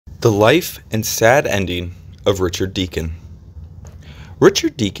The life and sad ending of Richard Deacon.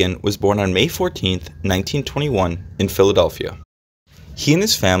 Richard Deacon was born on May 14, 1921 in Philadelphia. He and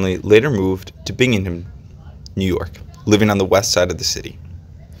his family later moved to Binghamton, New York, living on the west side of the city.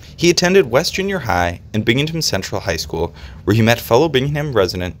 He attended West Junior High and Binghamton Central High School, where he met fellow Binghamton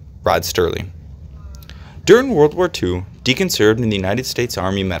resident Rod Sterling. During World War II, Deacon served in the United States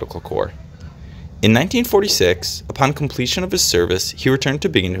Army Medical Corps. In 1946, upon completion of his service, he returned to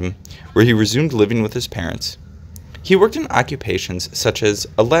Binghamton, where he resumed living with his parents. He worked in occupations such as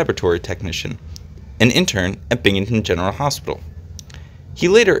a laboratory technician, an intern at Binghamton General Hospital. He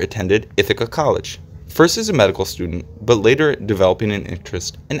later attended Ithaca College, first as a medical student, but later developing an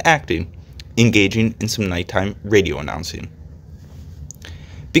interest in acting, engaging in some nighttime radio announcing.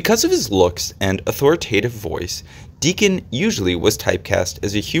 Because of his looks and authoritative voice, Deacon usually was typecast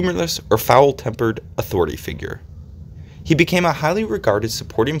as a humorless or foul-tempered authority figure. He became a highly regarded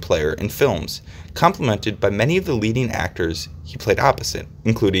supporting player in films, complimented by many of the leading actors he played opposite,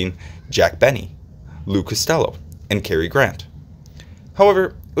 including Jack Benny, Lou Costello, and Cary Grant.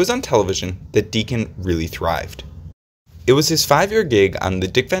 However, it was on television that Deacon really thrived. It was his 5-year gig on The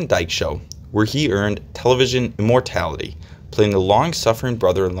Dick Van Dyke Show, where he earned television immortality, playing the long-suffering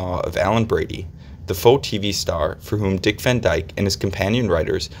brother-in-law of Alan Brady, the faux TV star for whom Dick Van Dyke and his companion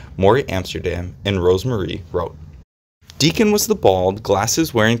writers Maury Amsterdam and Rose Marie wrote. Deacon was the bald,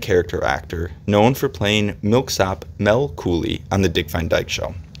 glasses-wearing character actor known for playing milksop Mel Cooley on The Dick Van Dyke Show,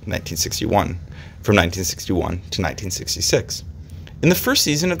 from 1961 to 1966. In the first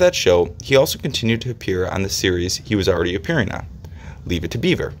season of that show, he also continued to appear on the series he was already appearing on, Leave It To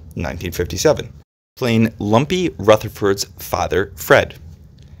Beaver, 1957, playing Lumpy Rutherford's father, Fred.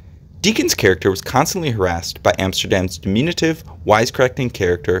 Deacon's character was constantly harassed by Amsterdam's diminutive, wisecracking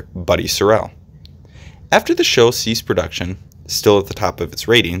character, Buddy Sorrell. After the show ceased production, still at the top of its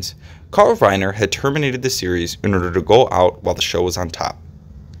ratings, Carl Reiner had terminated the series in order to go out while the show was on top.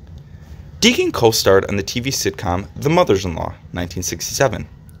 Deacon co-starred on the TV sitcom The Mothers-in-Law, 1967,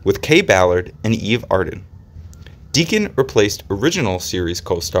 with Kay Ballard and Eve Arden. Deacon replaced original series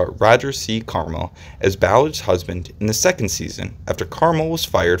co-star Roger C. Carmel as Ballard's husband in the second season after Carmel was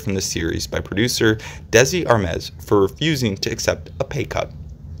fired from the series by producer Desi Arnaz for refusing to accept a pay cut.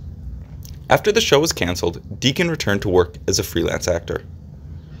 After the show was canceled, Deacon returned to work as a freelance actor.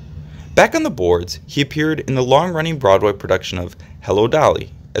 Back on the boards, he appeared in the long-running Broadway production of Hello,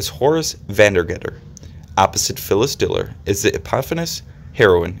 Dolly as Horace Vandergetter, opposite Phyllis Diller as the eponymous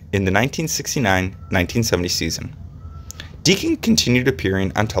heroine in the 1969-1970 season. Deacon continued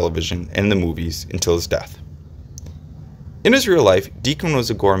appearing on television and in the movies until his death. In his real life, Deacon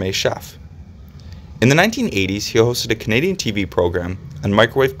was a gourmet chef. In the 1980s, he hosted a Canadian TV program on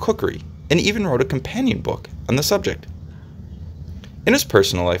microwave cookery and even wrote a companion book on the subject. In his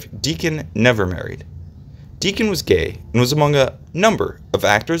personal life, Deacon never married. Deacon was gay and was among a number of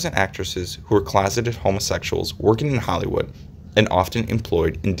actors and actresses who were closeted homosexuals working in Hollywood and often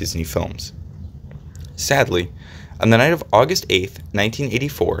employed in Disney films. Sadly, on the night of August 8,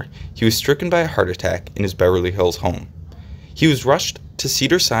 1984, he was stricken by a heart attack in his Beverly Hills home. He was rushed to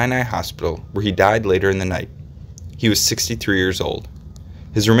Cedars-Sinai Hospital, where he died later in the night. He was 63 years old.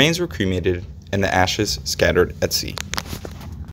 His remains were cremated and the ashes scattered at sea.